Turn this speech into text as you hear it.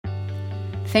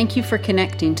Thank you for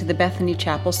connecting to the Bethany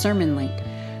Chapel Sermon Link.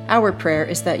 Our prayer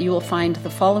is that you will find the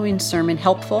following sermon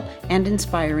helpful and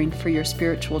inspiring for your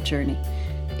spiritual journey.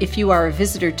 If you are a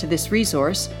visitor to this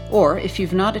resource, or if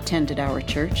you've not attended our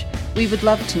church, we would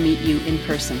love to meet you in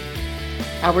person.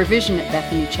 Our vision at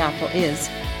Bethany Chapel is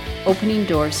opening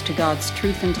doors to God's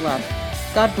truth and love.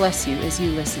 God bless you as you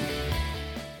listen.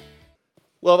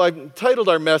 Well, I've titled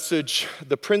our message,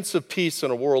 The Prince of Peace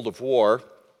in a World of War,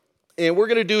 and we're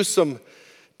going to do some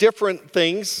different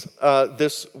things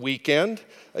this weekend.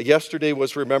 Yesterday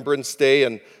was Remembrance Day,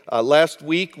 and last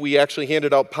week we actually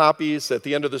handed out poppies at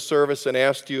the end of the service and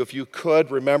asked you if you could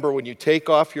remember when you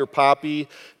take off your poppy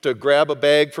to grab a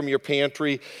bag from your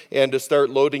pantry and to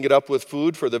start loading it up with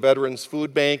food for the Veterans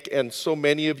Food Bank, and so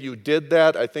many of you did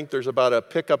that. I think there's about a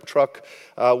pickup truck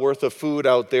worth of food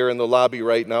out there in the lobby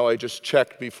right now. I just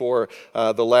checked before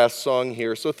the last song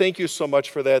here. So thank you so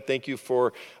much for that. Thank you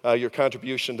for your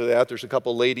contribution to that. There's a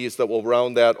couple ladies that will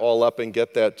round that all up and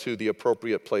get that to the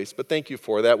appropriate place. But thank you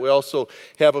for that. We also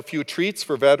have a few treats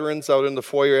for veterans out in the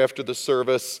foyer after the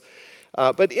service.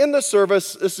 But in the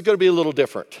service, this is going to be a little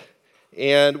different.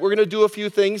 And we're going to do a few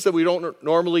things that we don't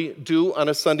normally do on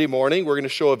a Sunday morning. We're going to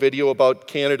show a video about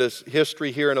Canada's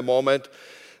history here in a moment.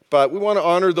 But we want to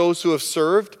honor those who have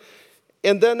served.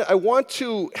 And then I want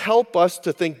to help us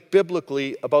to think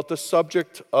biblically about the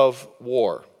subject of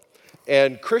war.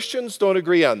 And Christians don't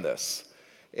agree on this.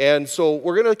 And so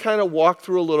we're going to kind of walk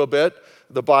through a little bit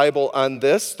the Bible on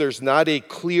this. There's not a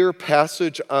clear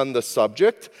passage on the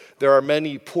subject. There are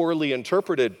many poorly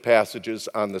interpreted passages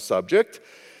on the subject.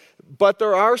 But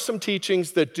there are some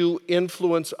teachings that do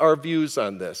influence our views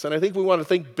on this. And I think we want to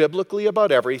think biblically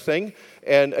about everything.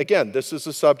 And again, this is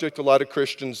a subject a lot of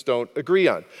Christians don't agree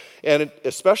on. And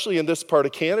especially in this part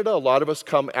of Canada, a lot of us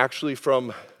come actually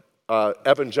from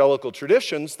evangelical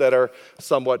traditions that are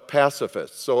somewhat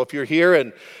pacifist. So if you're here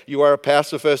and you are a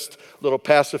pacifist, little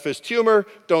pacifist humor,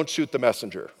 don't shoot the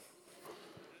messenger.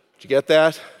 Did you get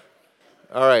that?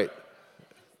 All right.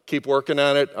 Keep working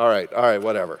on it. All right,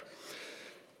 whatever.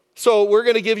 So we're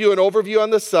going to give you an overview on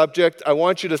the subject. I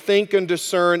want you to think and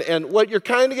discern. And what you're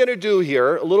kind of going to do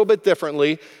here, a little bit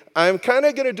differently, I'm kind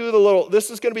of going to do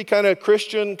this is going to be kind of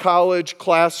Christian college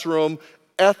classroom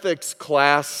ethics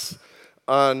class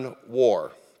on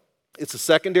war. It's a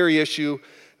secondary issue,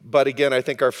 but again, I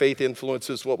think our faith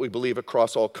influences what we believe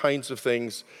across all kinds of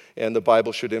things, and the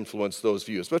Bible should influence those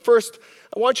views. But first,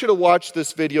 I want you to watch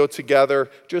this video together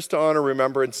just to honor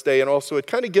Remembrance Day, and also it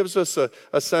kind of gives us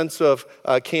a sense of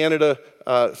Canada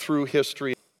through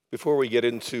history. Before we get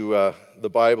into the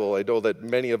Bible, I know that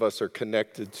many of us are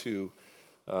connected to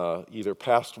either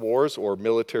past wars or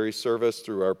military service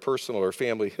through our personal or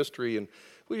family history, and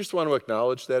we just want to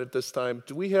acknowledge that at this time.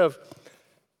 Do we have,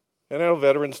 and I know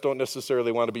veterans don't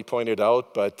necessarily want to be pointed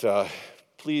out, but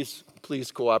please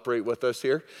cooperate with us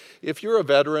here. If you're a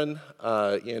veteran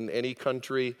in any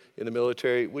country in the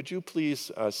military, would you please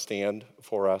stand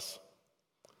for us?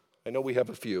 I know we have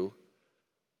a few.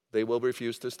 They will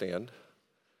refuse to stand.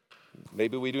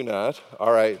 Maybe we do not.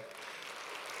 All right.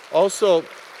 Also,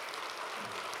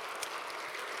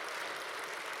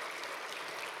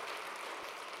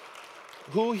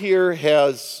 who here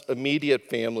has immediate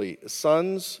family?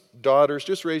 Sons, daughters,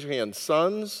 just raise your hand.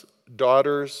 Sons,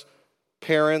 daughters,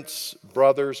 parents,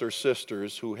 brothers, or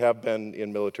sisters who have been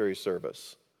in military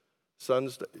service.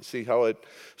 Sons, see how it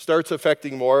starts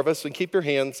affecting more of us? And keep your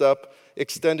hands up.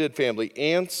 Extended family,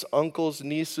 aunts, uncles,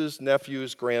 nieces,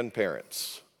 nephews,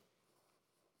 grandparents.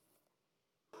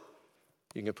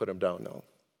 You can put them down now.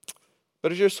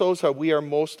 But it just shows how we are,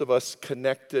 most of us,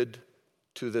 connected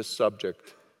to this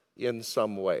subject in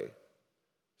some way,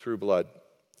 through blood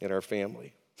in our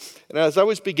family. And as I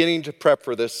was beginning to prep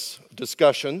for this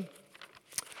discussion,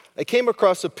 I came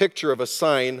across a picture of a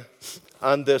sign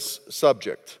on this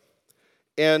subject.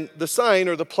 And the sign,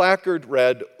 or the placard,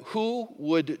 read, "Who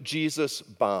would Jesus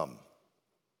bomb?"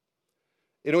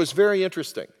 And it was very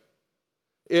interesting.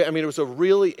 It was a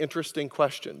really interesting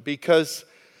question, because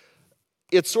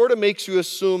it sort of makes you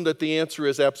assume that the answer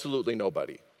is absolutely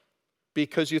nobody.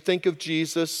 Because you think of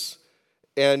Jesus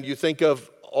and you think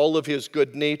of all of his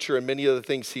good nature and many of the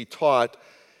things he taught,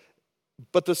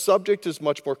 but the subject is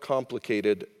much more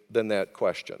complicated than that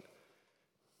question.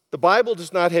 The Bible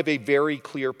does not have a very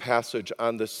clear passage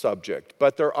on this subject,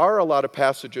 but there are a lot of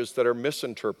passages that are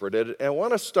misinterpreted, and I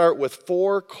want to start with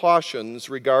 4 cautions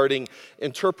regarding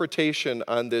interpretation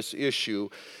on this issue,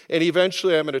 and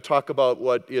eventually I'm going to talk about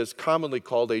what is commonly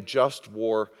called a just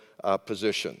war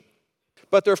position.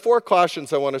 But there are 4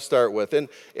 cautions I want to start with, and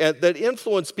that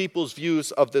influence people's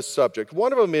views of this subject.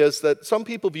 One of them is that some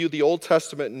people view the Old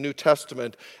Testament and New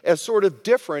Testament as sort of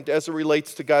different as it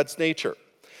relates to God's nature.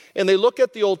 And they look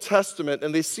at the Old Testament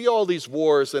and they see all these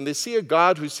wars, and they see a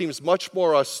God who seems much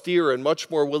more austere and much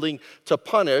more willing to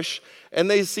punish, and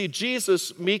they see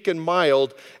Jesus meek and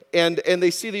mild, and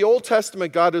they see the Old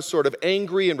Testament God as sort of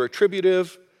angry and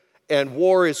retributive, and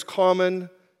war is common,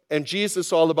 and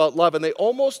Jesus all about love. And they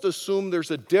almost assume there's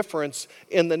a difference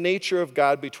in the nature of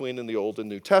God between in the Old and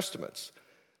New Testaments.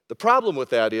 The problem with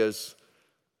that is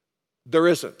there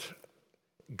isn't.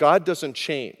 God doesn't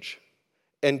change.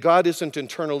 And God isn't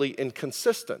internally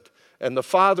inconsistent. And the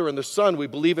Father and the Son, we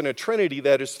believe in a Trinity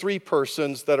that is 3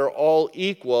 persons that are all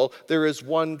equal. There is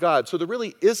one God. So there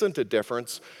really isn't a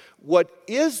difference. What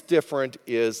is different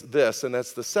is this, and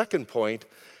that's the second point,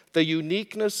 the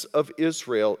uniqueness of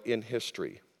Israel in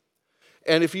history.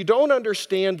 And if you don't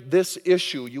understand this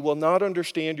issue, you will not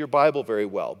understand your Bible very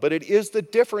well. But it is the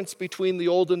difference between the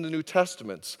Old and the New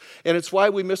Testaments. And it's why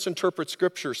we misinterpret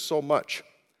Scripture so much.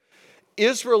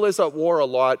 Israel is at war a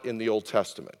lot in the Old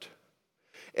Testament.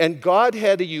 And God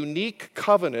had a unique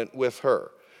covenant with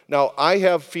her. Now, I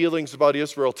have feelings about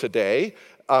Israel today.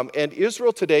 And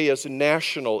Israel today is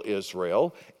national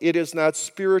Israel. It is not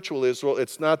spiritual Israel.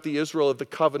 It's not the Israel of the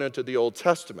covenant of the Old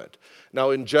Testament.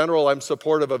 Now, in general, I'm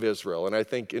supportive of Israel, and I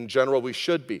think in general we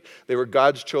should be. They were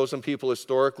God's chosen people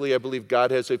historically. I believe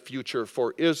God has a future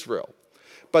for Israel.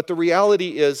 But the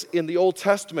reality is, in the Old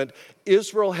Testament,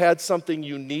 Israel had something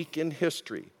unique in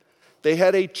history. They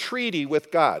had a treaty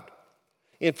with God.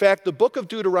 In fact, the book of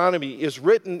Deuteronomy is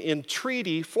written in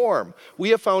treaty form.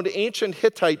 We have found ancient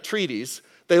Hittite treaties.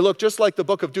 They look just like the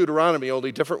book of Deuteronomy,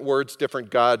 only different words, different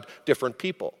God, different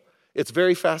people. It's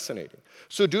very fascinating.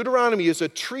 So Deuteronomy is a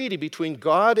treaty between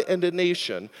God and a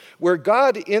nation where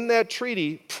God in that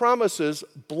treaty promises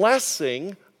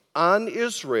blessing on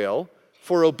Israel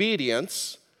for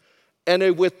obedience and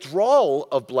a withdrawal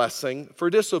of blessing for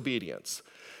disobedience.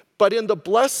 But in the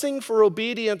blessing for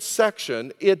obedience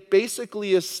section, it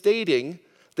basically is stating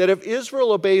that if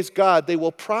Israel obeys God, they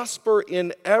will prosper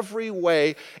in every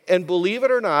way. And believe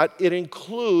it or not, it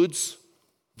includes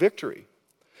victory.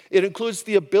 It includes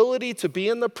the ability to be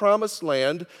in the promised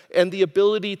land and the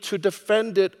ability to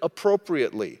defend it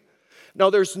appropriately. Now,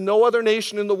 there's no other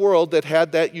nation in the world that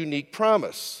had that unique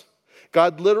promise.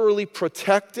 God literally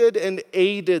protected and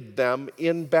aided them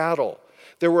in battle.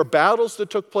 There were battles that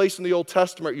took place in the Old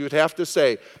Testament. You would have to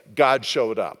say, God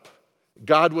showed up.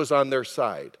 God was on their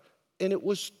side. And it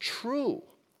was true.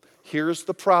 Here's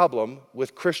the problem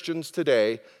with Christians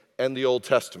today and the Old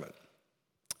Testament.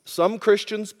 Some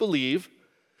Christians believe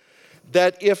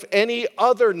that if any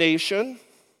other nation,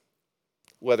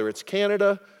 whether it's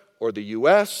Canada or the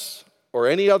US or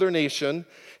any other nation,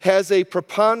 has a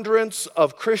preponderance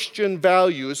of Christian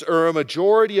values or a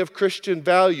majority of Christian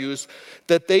values,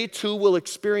 that they too will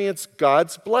experience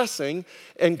God's blessing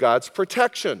and God's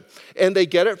protection. And they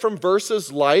get it from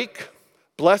verses like,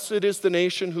 blessed is the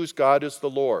nation whose God is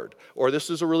the Lord. Or this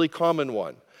is a really common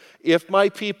one. If my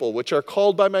people, which are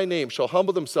called by my name, shall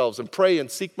humble themselves and pray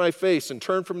and seek my face and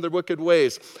turn from their wicked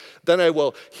ways, then I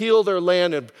will heal their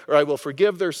land, or I will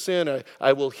forgive their sin,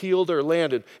 I will heal their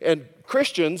land. And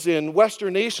Christians in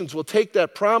Western nations will take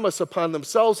that promise upon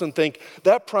themselves and think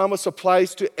that promise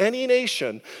applies to any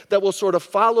nation that will sort of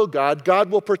follow God.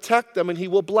 God will protect them and he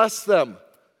will bless them.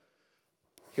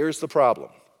 Here's the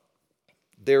problem.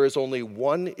 There is only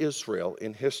one Israel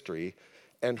in history,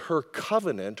 and her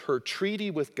covenant, her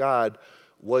treaty with God,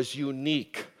 was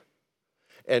unique.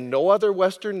 And no other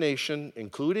Western nation,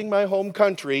 including my home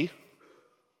country,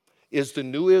 is the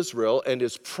new Israel and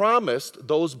is promised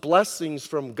those blessings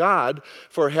from God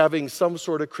for having some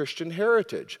sort of Christian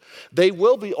heritage. They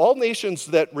will be, all nations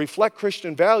that reflect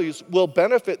Christian values will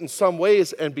benefit in some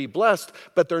ways and be blessed,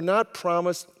 but they're not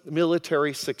promised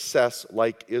military success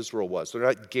like Israel was. They're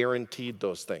not guaranteed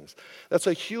those things. That's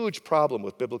a huge problem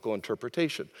with biblical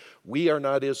interpretation. We are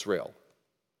not Israel.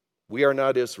 We are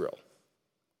not Israel.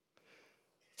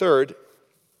 Third,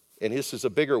 and this is a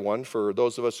bigger one for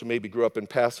those of us who maybe grew up in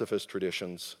pacifist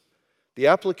traditions, the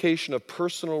application of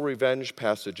personal revenge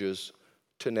passages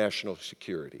to national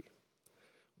security.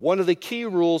 One of the key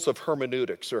rules of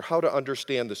hermeneutics, or how to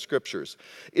understand the scriptures,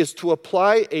 is to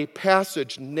apply a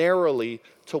passage narrowly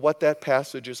to what that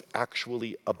passage is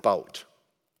actually about.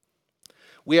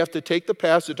 We have to take the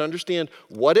passage, understand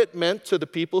what it meant to the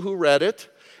people who read it,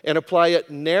 and apply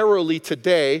it narrowly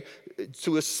today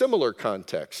to a similar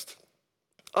context.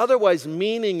 Otherwise,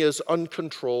 meaning is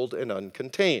uncontrolled and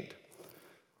uncontained.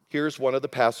 Here's one of the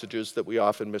passages that we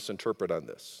often misinterpret on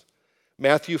this.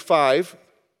 Matthew 5,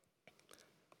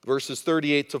 verses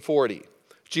 38 to 40.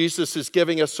 Jesus is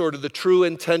giving us sort of the true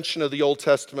intention of the Old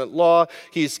Testament law.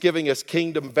 He's giving us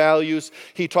kingdom values.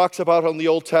 He talks about how in the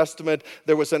Old Testament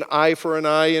there was an eye for an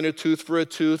eye and a tooth for a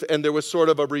tooth, and there was sort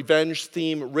of a revenge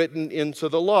theme written into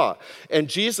the law. And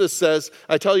Jesus says,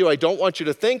 I tell you, I don't want you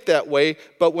to think that way,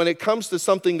 but when it comes to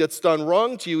something that's done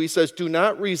wrong to you, he says, do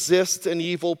not resist an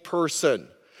evil person.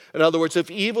 In other words, if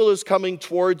evil is coming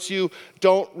towards you,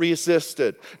 don't resist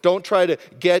it. Don't try to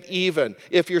get even.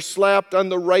 If you're slapped on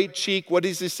the right cheek, what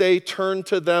does he say? Turn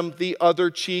to them the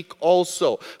other cheek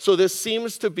also. So this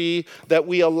seems to be that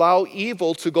we allow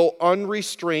evil to go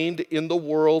unrestrained in the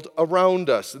world around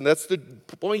us. And that's the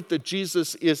point that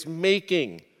Jesus is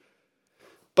making.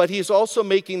 But he's also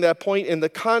making that point in the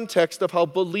context of how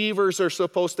believers are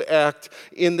supposed to act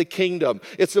in the kingdom.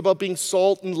 It's about being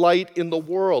salt and light in the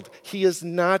world. He is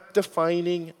not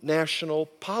defining national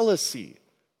policy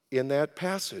in that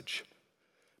passage.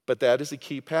 But that is a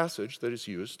key passage that is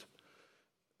used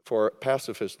for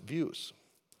pacifist views.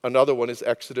 Another one is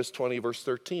Exodus 20, verse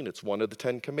 13. It's one of the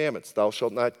 10 commandments. Thou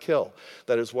shalt not kill.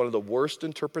 That is one of the worst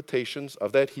interpretations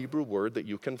of that Hebrew word that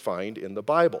you can find in the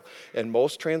Bible. And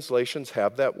most translations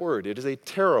have that word. It is a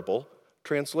terrible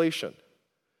translation.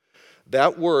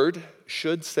 That word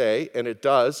should say, and it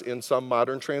does in some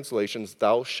modern translations,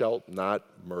 thou shalt not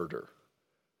murder,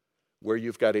 where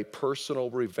you've got a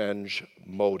personal revenge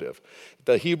motive.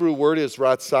 The Hebrew word is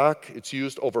ratzak. It's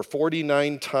used over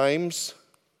 49 times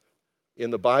in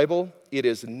the Bible. It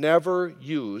is never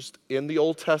used in the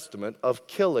Old Testament of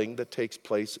killing that takes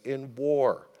place in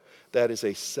war. That is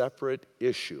a separate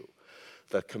issue.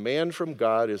 The command from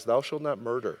God is, thou shalt not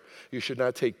murder. You should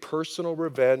not take personal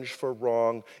revenge for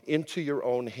wrong into your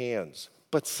own hands.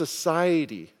 But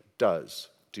society does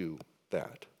do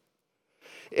that.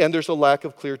 And there's a lack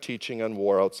of clear teaching on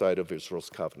war outside of Israel's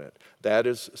covenant. That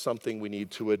is something we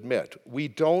need to admit. We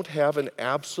don't have an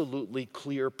absolutely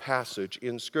clear passage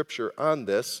in Scripture on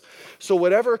this. So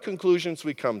whatever conclusions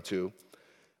we come to,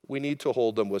 we need to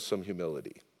hold them with some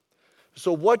humility.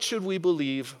 So what should we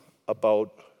believe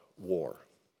about war?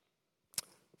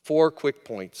 4 quick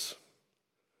points.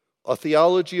 A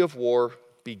theology of war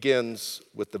begins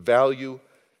with the value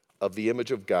of the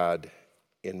image of God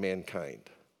in mankind.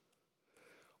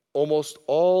 Almost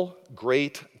all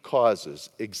great causes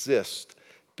exist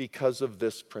because of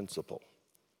this principle.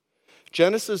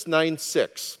 Genesis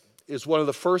 9:6 is one of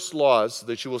the first laws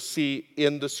that you will see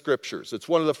in the Scriptures. It's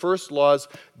one of the first laws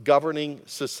governing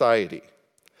society.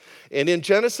 And in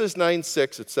Genesis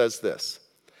 9:6 it says this: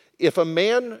 if a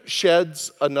man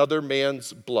sheds another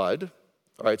man's blood,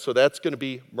 all right, so that's going to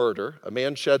be murder. A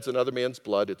man sheds another man's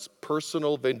blood. It's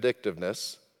personal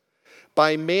vindictiveness.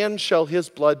 By man shall his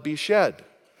blood be shed.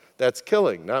 That's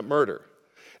killing, not murder.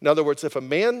 In other words, if a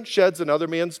man sheds another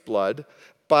man's blood,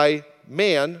 by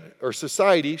man or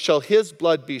society shall his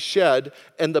blood be shed,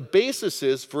 and the basis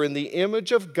is, for in the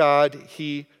image of God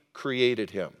he created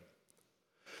him.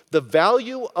 The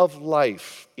value of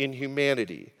life in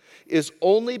humanity is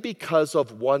only because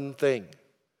of one thing.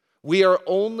 We are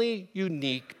only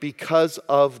unique because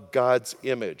of God's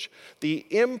image. The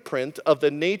imprint of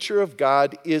the nature of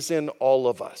God is in all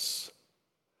of us.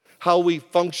 How we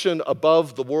function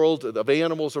above the world of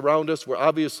animals around us, we're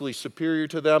obviously superior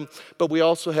to them, but we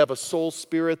also have a soul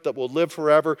spirit that will live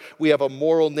forever. We have a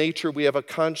moral nature. We have a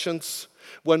conscience.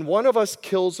 When one of us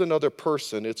kills another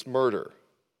person, it's murder.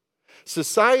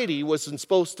 Society wasn't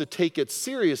supposed to take it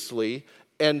seriously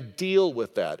and deal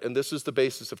with that. And this is the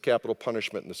basis of capital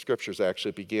punishment in the Scriptures.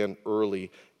 Actually began early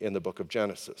in the book of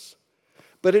Genesis.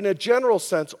 But in a general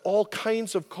sense, all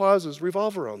kinds of causes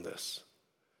revolve around this.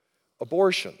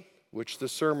 Abortion, which the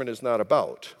sermon is not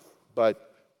about,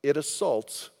 but it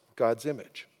assaults God's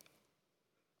image.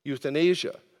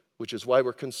 Euthanasia, which is why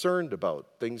we're concerned about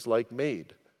things like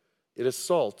MAID. It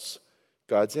assaults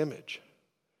God's image.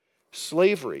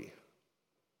 Slavery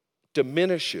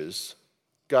diminishes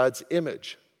God's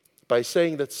image by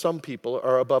saying that some people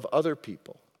are above other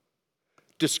people.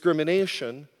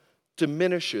 Discrimination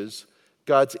diminishes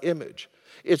God's image.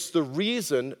 It's the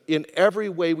reason in every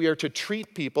way we are to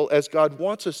treat people as God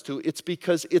wants us to. It's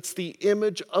because it's the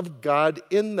image of God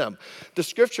in them. The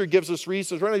Scripture gives us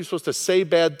reasons. We're not supposed to say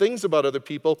bad things about other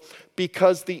people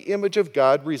because the image of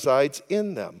God resides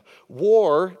in them.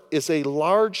 War is a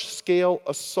large-scale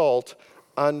assault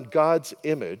on God's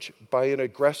image by an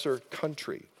aggressor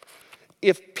country.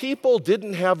 If people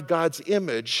didn't have God's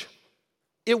image,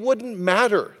 it wouldn't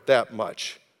matter that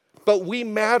much. But we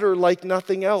matter like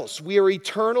nothing else. We are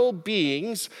eternal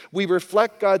beings. We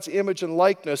reflect God's image and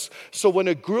likeness. So when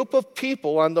a group of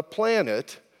people on the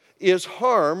planet is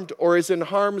harmed or is in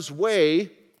harm's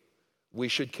way, we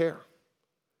should care.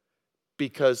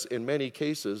 because in many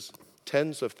cases,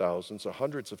 tens of thousands or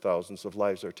hundreds of thousands of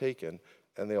lives are taken,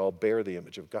 and they all bear the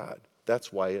image of God.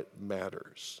 That's why it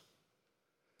matters.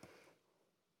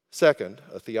 Second,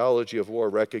 a theology of war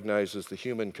recognizes the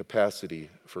human capacity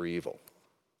for evil.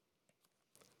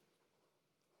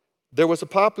 There was a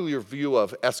popular view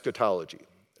of eschatology.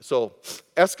 So,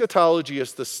 eschatology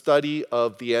is the study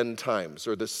of the end times,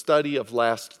 or the study of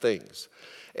last things.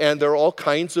 And there are all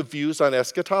kinds of views on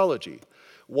eschatology.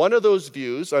 One of those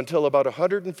views, until about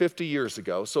 150 years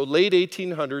ago, so late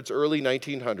 1800s, early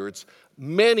 1900s,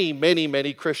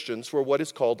 many Christians were what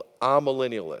is called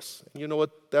amillennialists. You know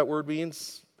what that word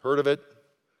means? Heard of it?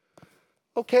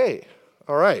 Okay,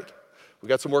 all right. We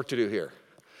got some work to do here.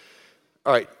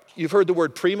 All right, you've heard the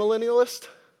word premillennialist?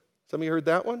 Some of you heard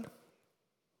that one?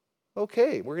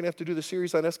 Okay, we're going to have to do the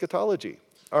series on eschatology.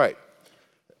 All right.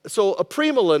 So a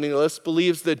premillennialist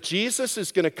believes that Jesus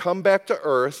is going to come back to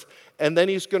earth and then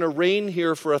he's going to reign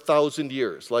here for 1,000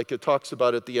 years, like it talks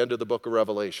about at the end of the book of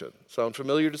Revelation. Sound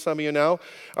familiar to some of you now?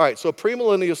 All right, so a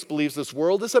premillennialist believes this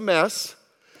world is a mess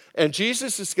and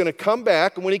Jesus is going to come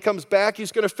back, and when he comes back,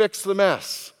 he's going to fix the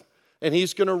mess. And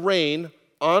he's going to reign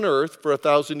on earth for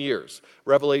 1,000 years.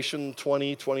 Revelation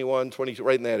 20, 21, 22,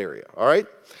 right in that area, all right?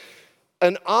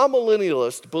 An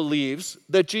amillennialist believes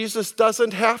that Jesus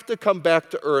doesn't have to come back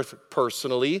to earth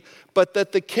personally, but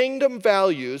that the kingdom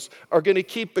values are going to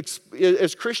keep,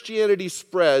 as Christianity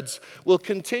spreads, will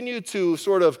continue to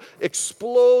sort of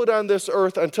explode on this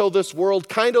earth until this world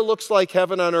kind of looks like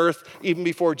heaven on earth even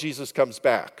before Jesus comes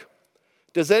back.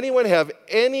 Does anyone have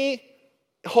any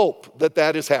hope that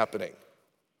that is happening?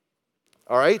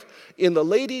 All right? In the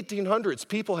late 1800s,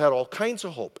 people had all kinds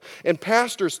of hope. And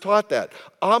pastors taught that.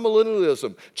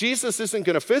 Amillennialism. Jesus isn't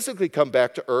going to physically come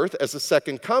back to earth as a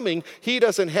second coming. He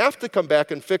doesn't have to come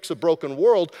back and fix a broken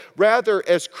world. Rather,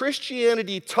 as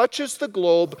Christianity touches the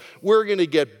globe, we're going to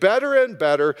get better and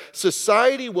better.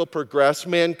 Society will progress.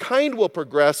 Mankind will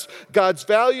progress. God's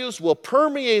values will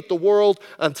permeate the world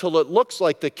until it looks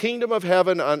like the kingdom of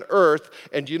heaven on earth.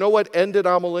 And you know what ended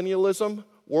amillennialism?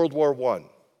 World War I.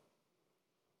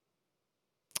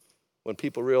 When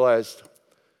people realized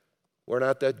we're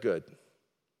not that good.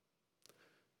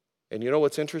 And you know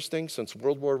what's interesting? Since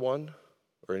World War I,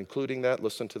 or including that,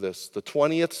 listen to this. The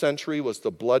 20th century was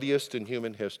the bloodiest in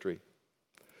human history.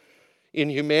 In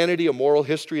Humanity, a Moral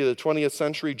History of the 20th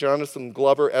Century, Jonathan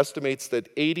Glover estimates that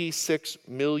 86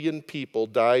 million people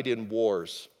died in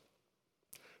wars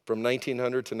from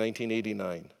 1900 to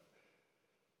 1989.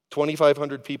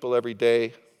 2,500 people every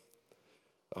day,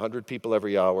 100 people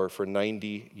every hour for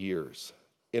 90 years.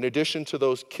 In addition to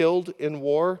those killed in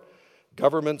war,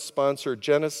 government-sponsored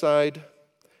genocide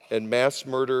and mass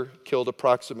murder killed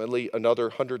approximately another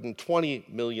 120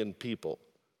 million people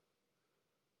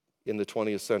in the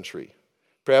 20th century.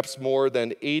 Perhaps more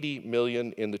than 80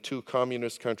 million in the two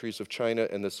communist countries of China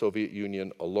and the Soviet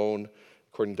Union alone,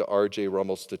 according to R.J.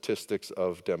 Rummel's statistics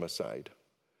of democide.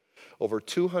 Over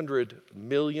 200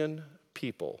 million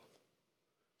people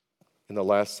in the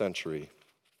last century,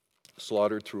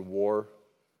 slaughtered through war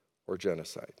or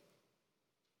genocide.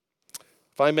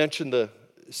 If I mention the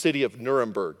city of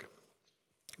Nuremberg,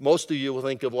 most of you will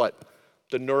think of what?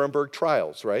 The Nuremberg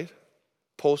trials, right?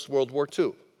 Post-World War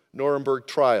II, Nuremberg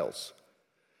trials.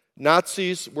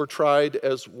 Nazis were tried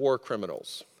as war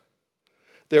criminals.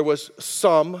 There was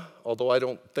some, although I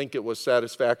don't think it was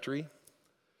satisfactory,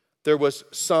 there was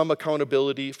some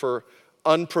accountability for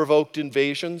unprovoked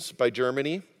invasions by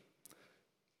Germany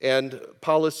and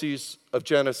policies of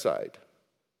genocide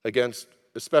against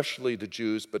especially the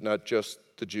Jews, but not just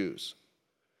the Jews.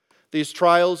 These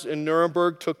trials in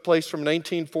Nuremberg took place from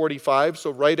 1945,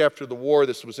 so right after the war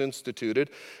this was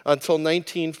instituted, until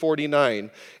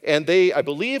 1949. And they, I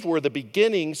believe, were the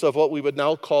beginnings of what we would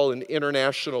now call an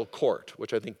international court,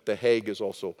 which I think The Hague is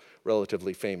also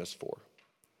relatively famous for.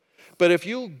 But if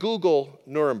you Google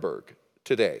Nuremberg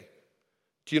today,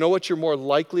 do you know what you're more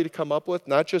likely to come up with?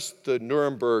 Not just the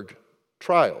Nuremberg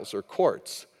trials or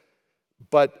courts,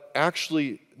 but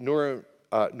actually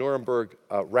Nuremberg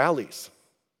rallies.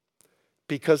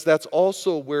 Because that's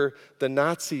also where the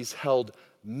Nazis held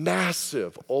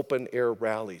massive open-air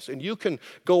rallies. And you can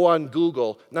go on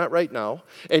Google, not right now,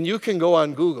 and you can go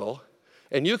on Google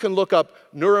and you can look up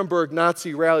Nuremberg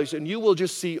Nazi rallies, and you will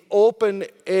just see open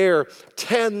air,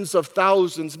 tens of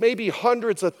thousands, maybe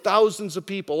hundreds of thousands of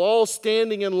people all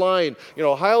standing in line,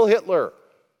 Heil Hitler,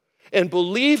 and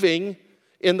believing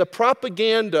in the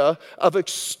propaganda of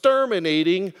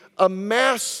exterminating a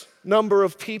mass number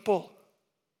of people.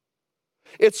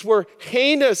 It's where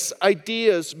heinous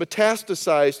ideas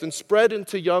metastasized and spread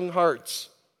into young hearts.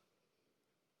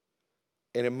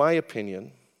 And in my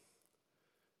opinion,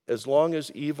 as long as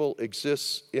evil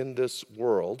exists in this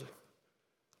world,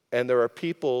 and there are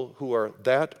people who are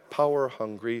that power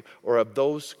hungry or have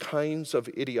those kinds of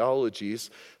ideologies,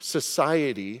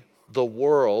 society, the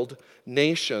world,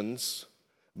 nations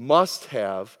must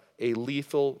have a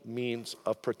lethal means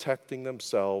of protecting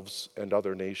themselves and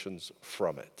other nations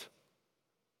from it.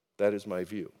 That is my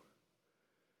view.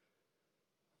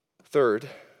 Third,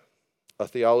 a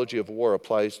theology of war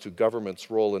applies to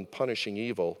government's role in punishing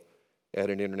evil at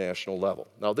an international level.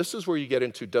 Now, this is where you get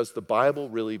into, does the Bible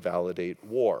really validate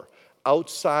war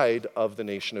outside of the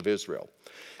nation of Israel?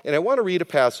 And I want to read a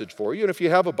passage for you, and if you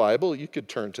have a Bible, you could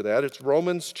turn to that. It's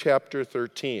Romans chapter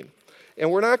 13.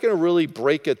 And we're not going to really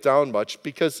break it down much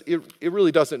because it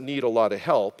really doesn't need a lot of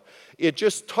help. It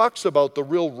just talks about the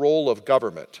real role of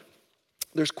government.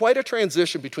 There's quite a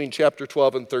transition between chapter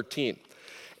 12 and 13.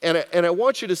 And I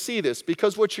want you to see this,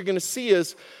 because what you're going to see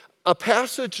is a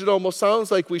passage that almost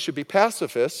sounds like we should be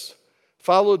pacifists,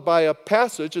 followed by a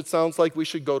passage that sounds like we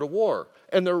should go to war.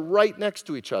 And they're right next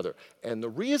to each other. And the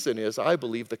reason is, I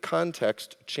believe, the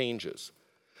context changes.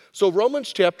 So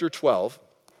Romans chapter 12,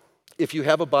 if you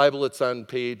have a Bible, it's on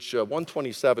page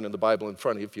 127 in the Bible in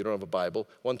front of you. If you don't have a Bible,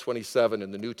 127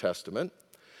 in the New Testament.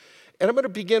 And I'm going to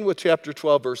begin with chapter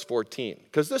 12, verse 14,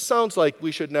 because this sounds like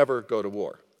we should never go to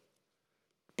war.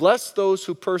 Bless those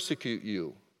who persecute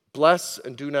you. Bless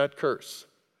and do not curse.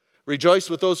 Rejoice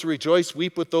with those who rejoice.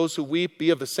 Weep with those who weep. Be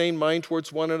of the same mind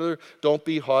towards one another. Don't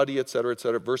be haughty, etc.,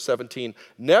 etc. Verse 17,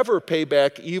 never pay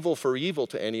back evil for evil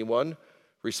to anyone.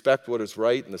 Respect what is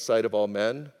right in the sight of all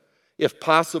men. If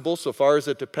possible, so far as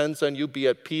it depends on you, be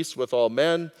at peace with all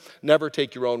men. Never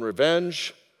take your own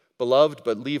revenge, beloved,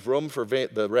 but leave room for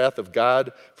the wrath of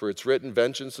God. For it's written,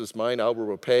 vengeance is mine, I will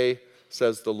repay,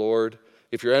 says the Lord.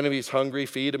 If your enemy is hungry,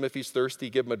 feed him. If he's thirsty,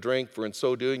 give him a drink, for in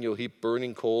so doing you'll heap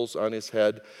burning coals on his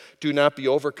head. Do not be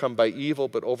overcome by evil,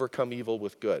 but overcome evil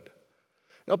with good.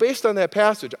 Now, based on that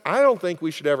passage, I don't think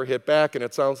we should ever hit back, and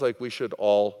it sounds like we should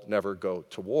all never go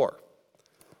to war.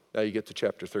 Now you get to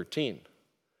chapter 13.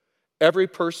 Every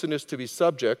person is to be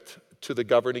subject to the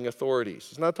governing authorities.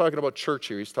 He's not talking about church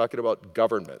here, he's talking about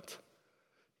government,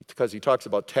 because he talks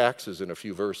about taxes in a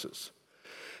few verses.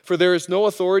 For there is no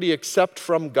authority except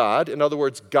from God. In other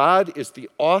words, God is the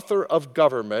author of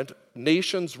government.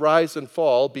 Nations rise and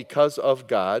fall because of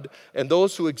God, and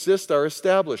those who exist are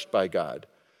established by God.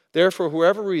 Therefore,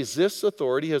 whoever resists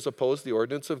authority has opposed the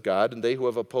ordinance of God, and they who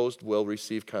have opposed will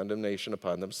receive condemnation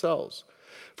upon themselves.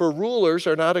 For rulers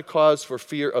are not a cause for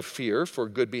fear for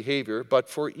good behavior, but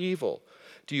for evil.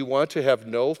 Do you want to have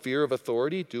no fear of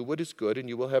authority? Do what is good, and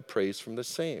you will have praise from the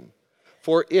same.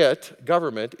 For it,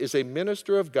 government, is a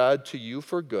minister of God to you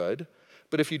for good,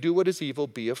 but if you do what is evil,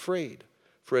 be afraid,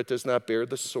 for it does not bear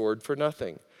the sword for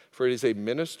nothing. For it is a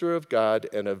minister of God,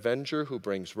 an avenger who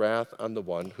brings wrath on the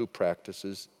one who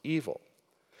practices evil.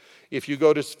 If you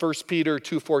go to 1 Peter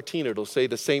 2:14, it'll say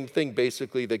the same thing,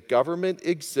 basically, that government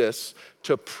exists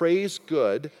to praise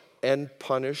good and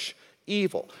punish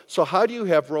evil. So how do you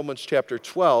have Romans chapter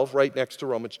 12 right next to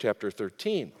Romans chapter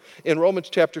 13? In Romans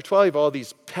chapter 12, you have all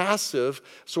these passive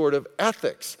sort of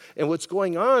ethics. And what's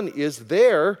going on is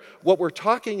there, what we're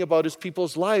talking about is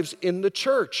people's lives in the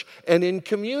church and in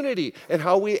community and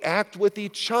how we act with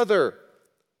each other.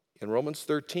 In Romans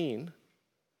 13,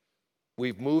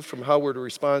 we've moved from how we're to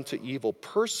respond to evil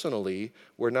personally.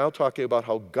 We're now talking about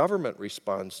how government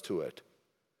responds to it.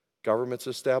 Government's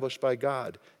established by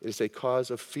God. It is a cause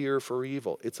of fear for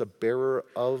evil. It's a bearer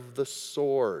of the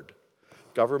sword.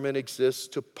 Government exists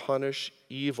to punish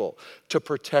evil, to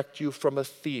protect you from a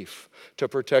thief, to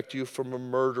protect you from a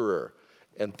murderer.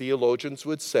 And theologians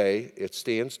would say it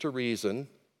stands to reason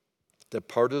that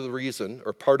part of the reason,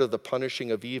 or part of the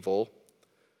punishing of evil,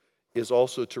 is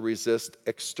also to resist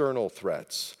external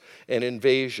threats and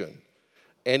invasion,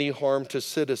 any harm to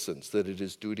citizens that it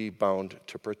is duty bound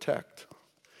to protect.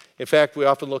 In fact, we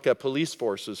often look at police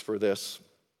forces for this,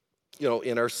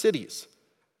 in our cities.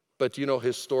 But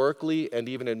historically, and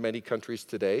even in many countries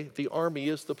today, the army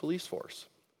is the police force.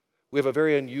 We have a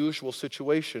very unusual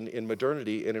situation in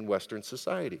modernity and in Western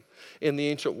society. In the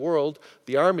ancient world,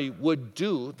 the army would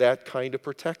do that kind of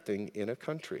protecting in a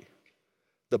country.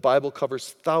 The Bible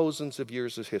covers thousands of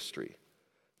years of history.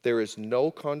 There is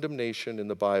no condemnation in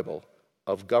the Bible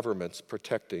of governments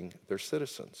protecting their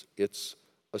citizens. It's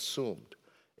assumed.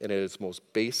 And it is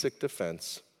most basic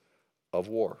defense of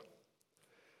war.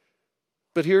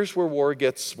 But here's where war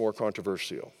gets more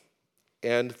controversial.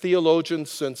 And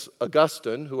theologians since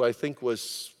Augustine, who I think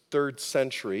was 3rd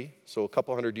century, so a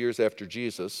couple hundred years after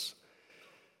Jesus,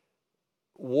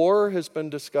 war has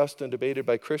been discussed and debated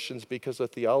by Christians because the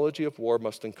theology of war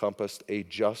must encompass a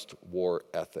just war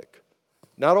ethic.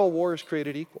 Not all war is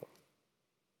created equal.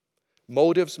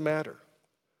 Motives matter.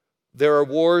 There are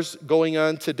wars going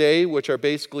on today which are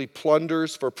basically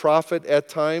plunders for profit at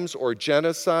times, or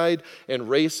genocide and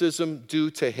racism due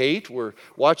to hate. We're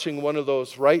watching one of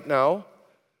those right now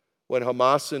when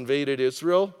Hamas invaded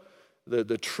Israel.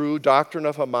 The true doctrine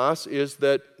of Hamas is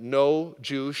that no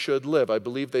Jew should live. I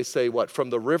believe they say, what? From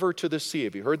the river to the sea.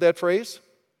 Have you heard that phrase?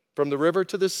 From the river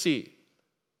to the sea.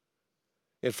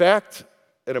 In fact,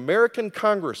 an American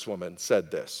congresswoman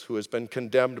said this, who has been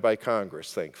condemned by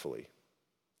Congress, thankfully.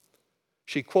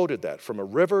 She quoted that, from a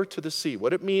river to the sea.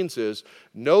 What it means is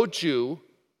no Jew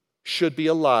should be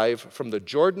alive from the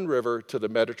Jordan River to the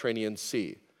Mediterranean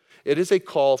Sea. It is a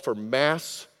call for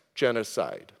mass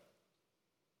genocide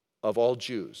of all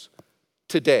Jews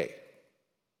today.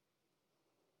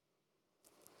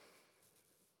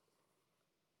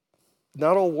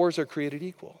 Not all wars are created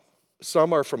equal.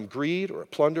 Some are from greed or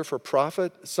plunder for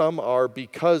profit. Some are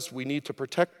because we need to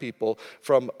protect people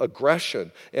from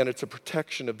aggression, and it's a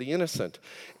protection of the innocent.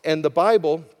 And the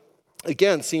Bible,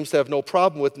 again, seems to have no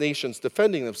problem with nations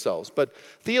defending themselves. But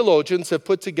theologians have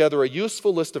put together a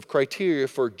useful list of criteria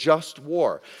for just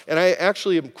war. And I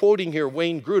actually am quoting here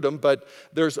Wayne Grudem, but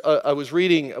I was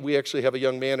reading, we actually have a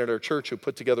young man at our church who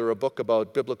put together a book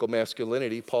about biblical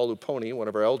masculinity, Paul Uponi, one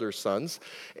of our elders' sons.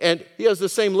 And he has the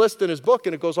same list in his book,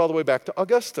 and it goes all the way back to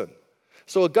Augustine.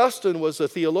 So Augustine was a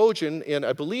theologian in,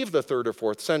 I believe, the 3rd or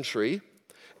 4th century.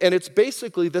 And it's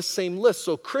basically the same list.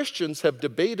 So Christians have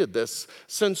debated this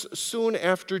since soon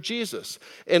after Jesus.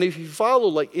 And if you follow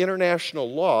like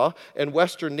international law and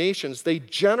Western nations, they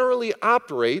generally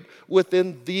operate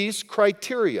within these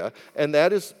criteria. And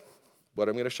that is what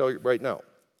I'm going to show you right now.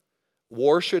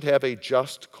 War should have a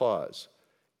just cause.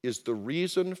 Is the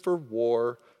reason for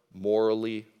war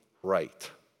morally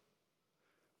right?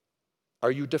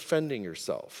 Are you defending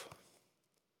yourself?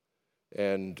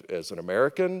 And as an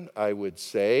American, I would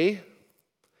say it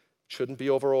shouldn't be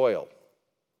over oil.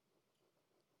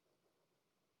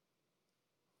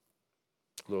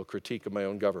 A little critique of my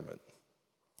own government.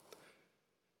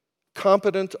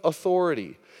 Competent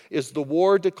authority. Is the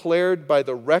war declared by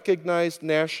the recognized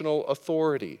national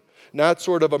authority? Not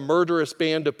sort of a murderous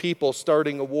band of people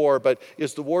starting a war, but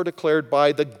is the war declared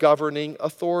by the governing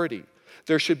authority?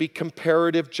 There should be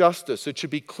comparative justice. It should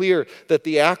be clear that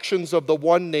the actions of the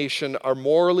one nation are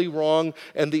morally wrong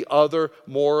and the other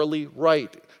morally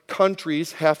right.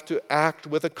 Countries have to act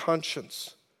with a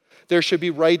conscience. There should be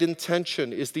right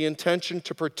intention. Is the intention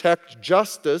to protect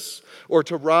justice or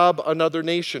to rob another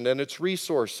nation and its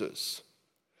resources?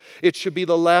 It should be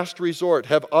the last resort.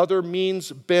 Have other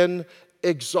means been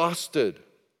exhausted?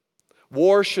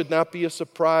 War should not be a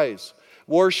surprise.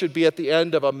 War should be at the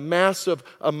end of a massive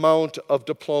amount of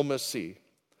diplomacy.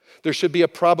 There should be a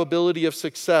probability of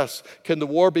success. Can the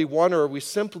war be won, or are we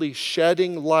simply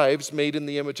shedding lives made in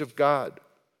the image of God?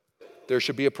 There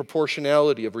should be a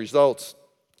proportionality of results.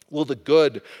 Will the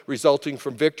good resulting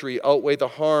from victory outweigh the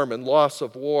harm and loss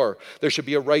of war? There should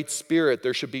be a right spirit.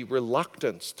 There should be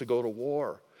reluctance to go to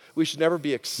war. We should never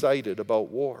be excited about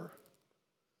war.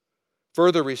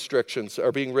 Further restrictions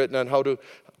are being written on how to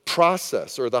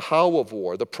process, or the how of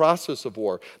war, the process of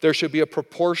war. There should be a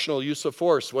proportional use of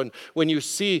force. When you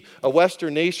see a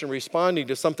Western nation responding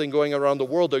to something going around the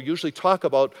world, they usually talk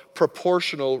about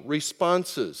proportional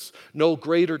responses, no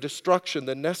greater destruction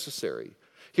than necessary.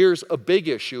 Here's a big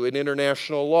issue in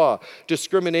international law: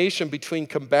 discrimination between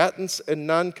combatants and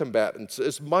non-combatants.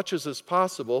 As much as is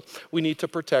possible, we need to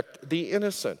protect the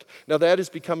innocent. Now, that is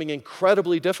becoming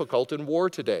incredibly difficult in war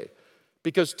today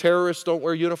because terrorists don't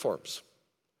wear uniforms.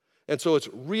 And so it's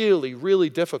really, really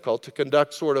difficult to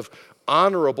conduct sort of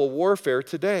honorable warfare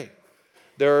today.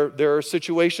 There are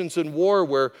situations in war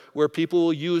where people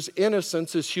will use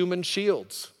innocence as human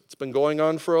shields. It's been going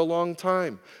on for a long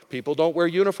time. People don't wear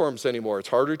uniforms anymore. It's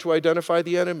harder to identify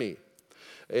the enemy.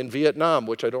 In Vietnam,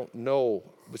 which I don't know,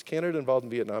 was Canada involved in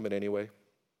Vietnam in any way?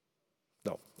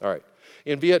 No. All right.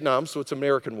 In Vietnam, so it's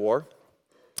American war,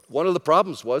 one of the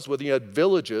problems was when you had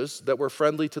villages that were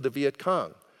friendly to the Viet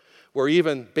Cong, where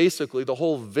even basically the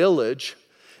whole village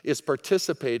is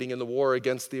participating in the war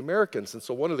against the Americans. And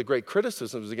so one of the great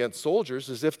criticisms against soldiers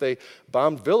is if they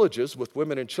bombed villages with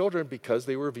women and children because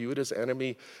they were viewed as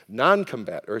enemy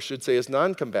non-combat, or I should say as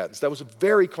non-combatants. That was a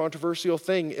very controversial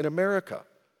thing in America.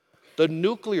 The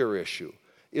nuclear issue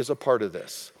is a part of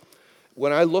this.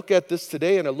 When I look at this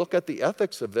today and I look at the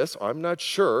ethics of this, I'm not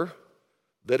sure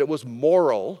that it was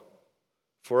moral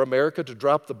for America to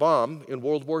drop the bomb in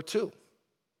World War II. In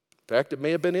fact, it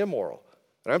may have been immoral.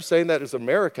 And I'm saying that as an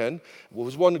American.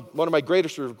 Was one of my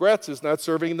greatest regrets is not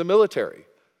serving in the military.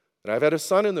 And I've had a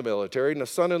son in the military and a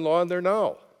son-in-law in there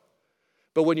now.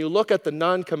 But when you look at the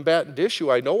non-combatant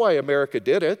issue, I know why America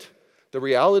did it. The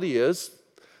reality is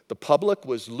the public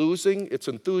was losing its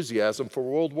enthusiasm for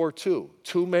World War II.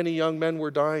 Too many young men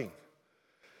were dying.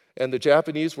 And the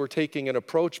Japanese were taking an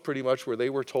approach pretty much where they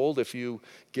were told if you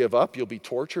give up, you'll be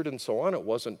tortured and so on. It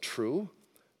wasn't true.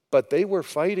 But they were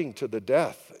fighting to the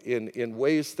death in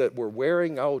ways that were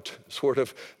wearing out sort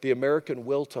of the American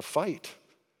will to fight.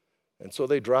 And so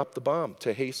they dropped the bomb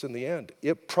to hasten the end.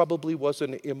 It probably was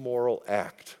an immoral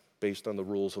act based on the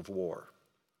rules of war.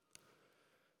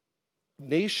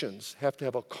 Nations have to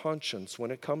have a conscience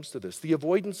when it comes to this. The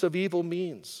avoidance of evil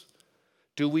means,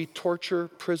 do we torture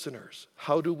prisoners?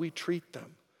 How do we treat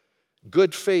them?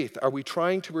 Good faith, are we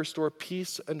trying to restore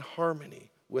peace and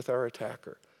harmony with our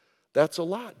attacker? That's a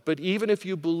lot. But even if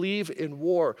you believe in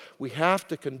war, we have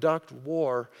to conduct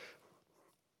war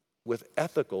with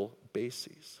ethical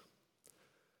bases.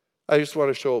 I just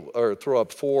want to throw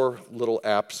up 4 little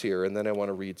apps here, and then I want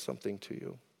to read something to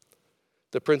you.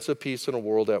 The Prince of Peace in a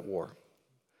World at War.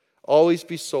 Always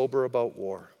be sober about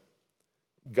war.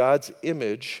 God's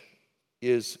image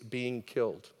is being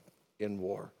killed in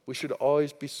war. We should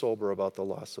always be sober about the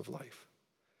loss of life.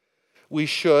 We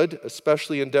should,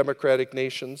 especially in democratic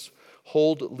nations,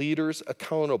 hold leaders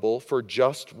accountable for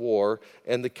just war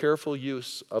and the careful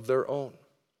use of their own.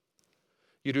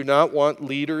 You do not want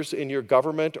leaders in your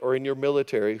government or in your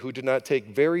military who do not take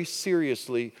very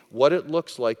seriously what it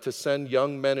looks like to send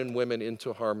young men and women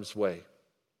into harm's way.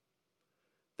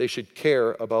 They should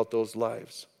care about those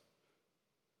lives.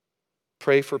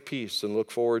 Pray for peace and look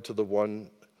forward to the one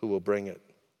who will bring it.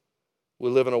 We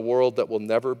live in a world that will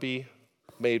never be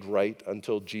made right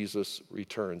until Jesus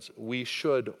returns. We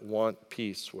should want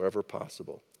peace wherever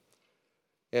possible.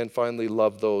 And finally,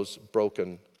 love those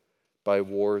broken by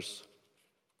war's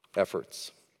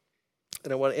efforts.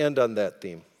 And I want to end on that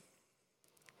theme.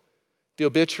 The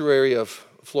obituary of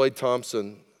Floyd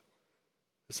Thompson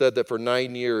said that for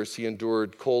 9 years he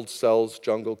endured cold cells,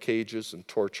 jungle cages, and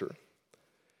torture.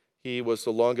 He was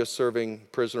the longest serving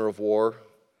prisoner of war,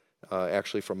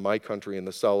 actually from my country in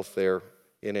the South there,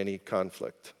 in any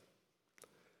conflict.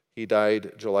 He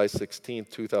died July 16,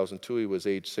 2002. He was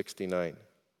age 69.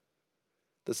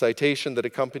 The citation that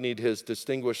accompanied his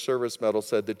Distinguished Service Medal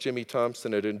said that Jimmy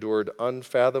Thompson had endured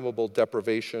unfathomable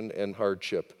deprivation and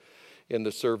hardship in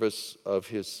the service of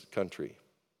his country.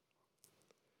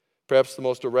 Perhaps the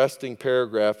most arresting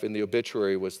paragraph in the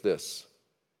obituary was this: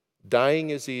 dying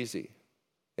is easy,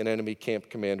 an enemy camp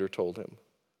commander told him.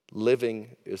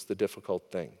 Living is the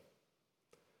difficult thing.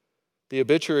 The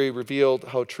obituary revealed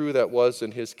how true that was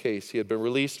in his case. He had been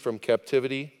released from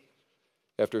captivity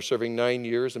after serving 9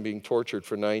 years and being tortured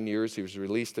for 9 years. He was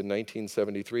released in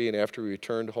 1973, and after he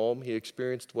returned home, he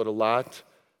experienced what a lot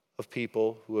of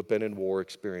people who have been in war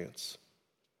experience.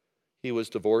 He was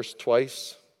divorced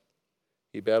twice.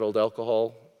 He battled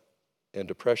alcohol and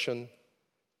depression.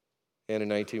 And in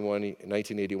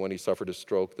 1981, he suffered a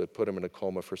stroke that put him in a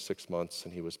coma for 6 months,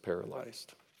 and he was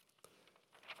paralyzed.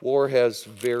 War has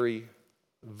very,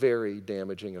 very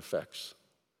damaging effects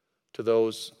to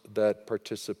those that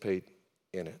participate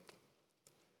in it.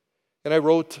 And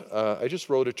I just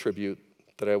wrote a tribute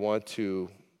that I want to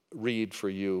read for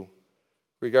you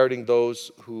regarding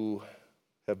those who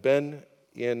have been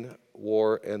in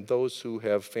war and those who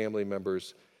have family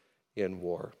members in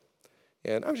war.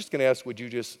 And I'm just going to ask, would you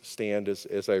just stand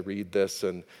as I read this?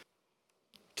 And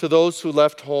to those who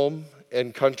left home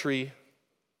and country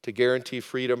to guarantee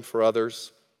freedom for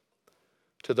others,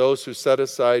 to those who set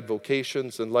aside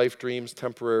vocations and life dreams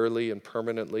temporarily and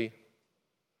permanently,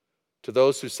 to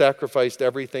those who sacrificed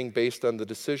everything based on the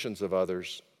decisions of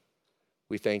others,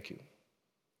 we thank you.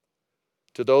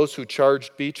 To those who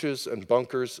charged beaches and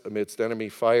bunkers amidst enemy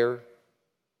fire,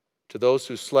 to those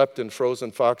who slept in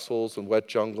frozen foxholes and wet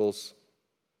jungles,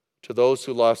 to those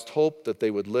who lost hope that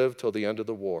they would live till the end of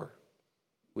the war,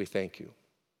 we thank you.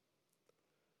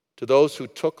 To those who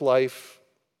took life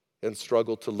and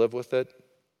struggled to live with it,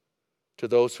 to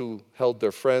those who held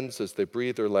their friends as they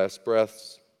breathed their last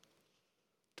breaths,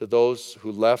 to those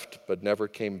who left but never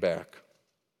came back,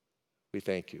 we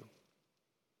thank you.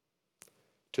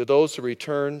 To those who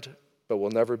returned but will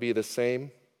never be the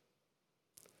same,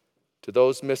 to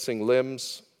those missing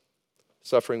limbs,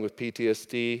 suffering with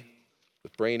PTSD,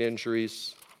 with brain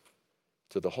injuries,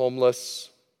 to the homeless,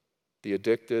 the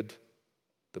addicted,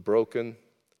 the broken,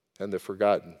 and the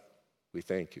forgotten, we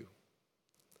thank you.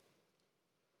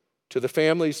 To the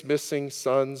families missing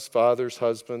sons, fathers,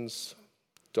 husbands,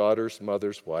 daughters,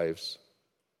 mothers, wives,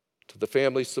 to the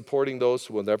families supporting those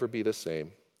who will never be the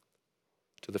same,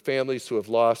 to the families who have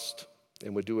lost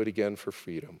and would do it again for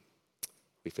freedom,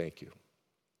 we thank you.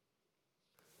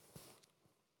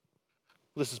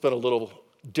 This has been a little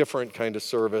different kind of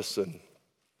service, and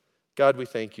God, we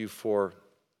thank you for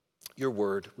your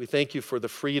word. We thank you for the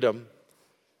freedom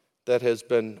that has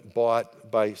been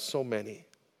bought by so many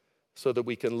so that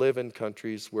we can live in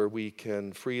countries where we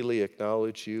can freely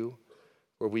acknowledge you,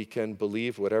 where we can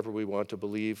believe whatever we want to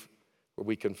believe, where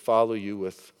we can follow you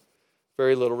with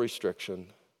very little restriction.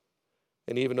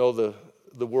 And even though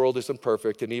the world isn't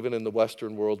perfect, and even in the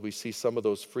Western world we see some of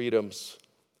those freedoms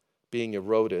being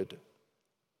eroded,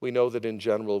 we know that in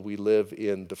general we live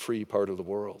in the free part of the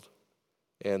world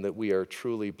and that we are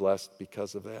truly blessed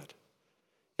because of that.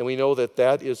 And we know that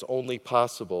that is only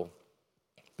possible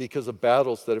because of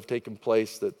battles that have taken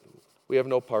place that we have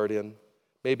no part in.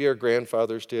 Maybe our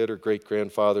grandfathers did or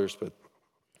great-grandfathers, but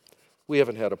we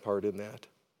haven't had a part in that.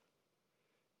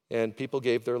 And people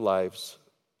gave their lives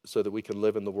so that we can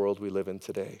live in the world we live in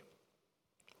today.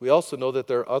 We also know that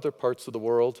there are other parts of the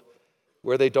world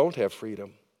where they don't have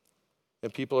freedom,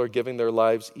 and people are giving their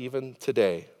lives even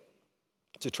today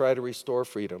to try to restore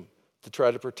freedom, to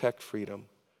try to protect freedom.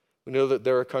 We know that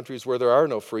there are countries where there are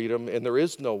no freedom and there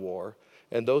is no war,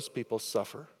 and those people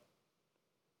suffer.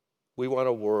 We want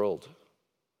a world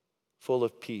full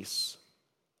of peace.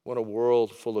 We want a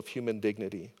world full of human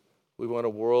dignity. We want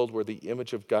a world where the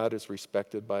image of God is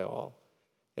respected by all.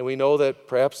 And we know that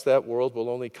perhaps that world will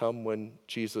only come when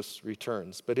Jesus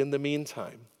returns. But in the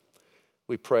meantime,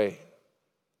 we pray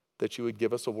that you would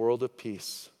give us a world of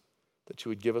peace, that you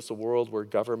would give us a world where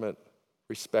government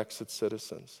respects its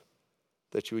citizens,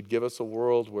 that you would give us a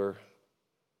world where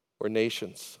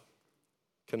nations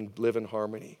can live in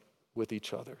harmony with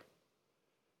each other.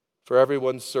 For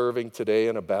everyone serving today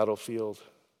in a battlefield,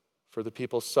 for the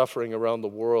people suffering around the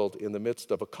world in the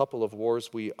midst of a couple of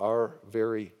wars we are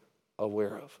very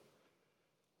aware of,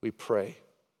 we pray.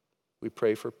 We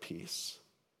pray for peace.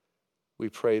 We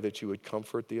pray that you would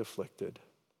comfort the afflicted,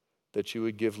 that you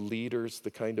would give leaders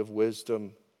the kind of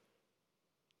wisdom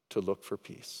to look for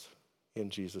peace. In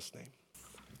Jesus' name.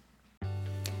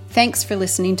 Thanks for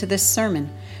listening to this sermon.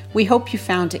 We hope you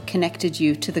found it connected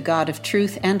you to the God of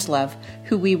truth and love,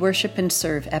 who we worship and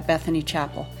serve at Bethany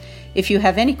Chapel. If you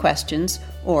have any questions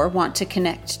or want to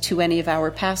connect to any of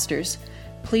our pastors,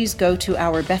 please go to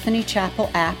our Bethany Chapel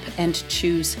app and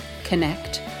choose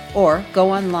Connect, or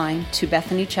go online to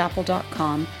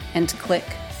bethanychapel.com and click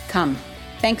Come.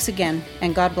 Thanks again,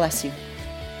 and God bless you.